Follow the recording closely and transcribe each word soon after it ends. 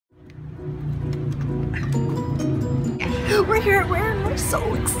underwear and we're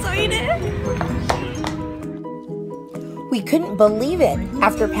so excited. We couldn't believe it.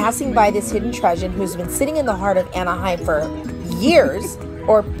 After passing by this hidden treasure who's been sitting in the heart of Anaheim for years,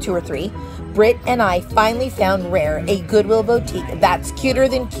 or 2 or 3, Britt and I finally found Rare, a Goodwill boutique that's cuter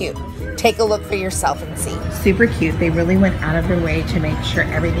than cute. Take a look for yourself and see. Super cute. They really went out of their way to make sure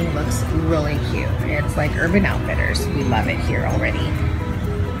everything looks really cute. It's like Urban Outfitters. We love it here already.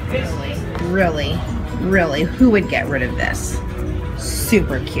 Really, who would get rid of this?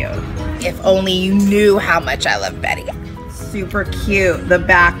 Super cute. If only you knew how much I love Betty. Super cute. The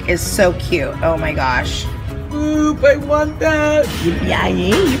back is so cute. Oh my gosh. Oop, I want that.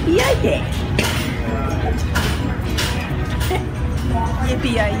 Yippee-yi-yay, yippee-yi-yay.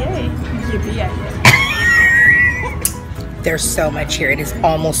 Yippee-yi-yay, yippee-yi-yay. There's so much here. It is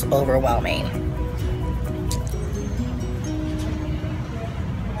almost overwhelming.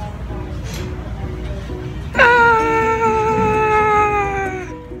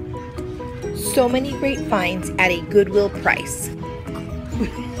 So many great finds at a Goodwill price.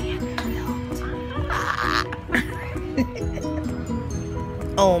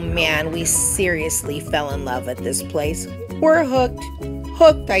 Oh man, we seriously fell in love with this place. We're hooked.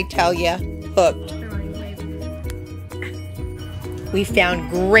 Hooked, I tell ya. Hooked. We found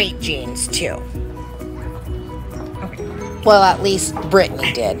great jeans too. Well, at least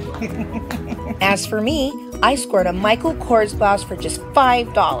Brittany did. As for me, I scored a Michael Kors blouse for just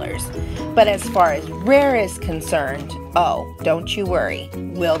 $5. But as far as Rare is concerned, oh, don't you worry,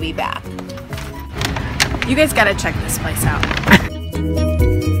 we'll be back. You guys gotta check this place out.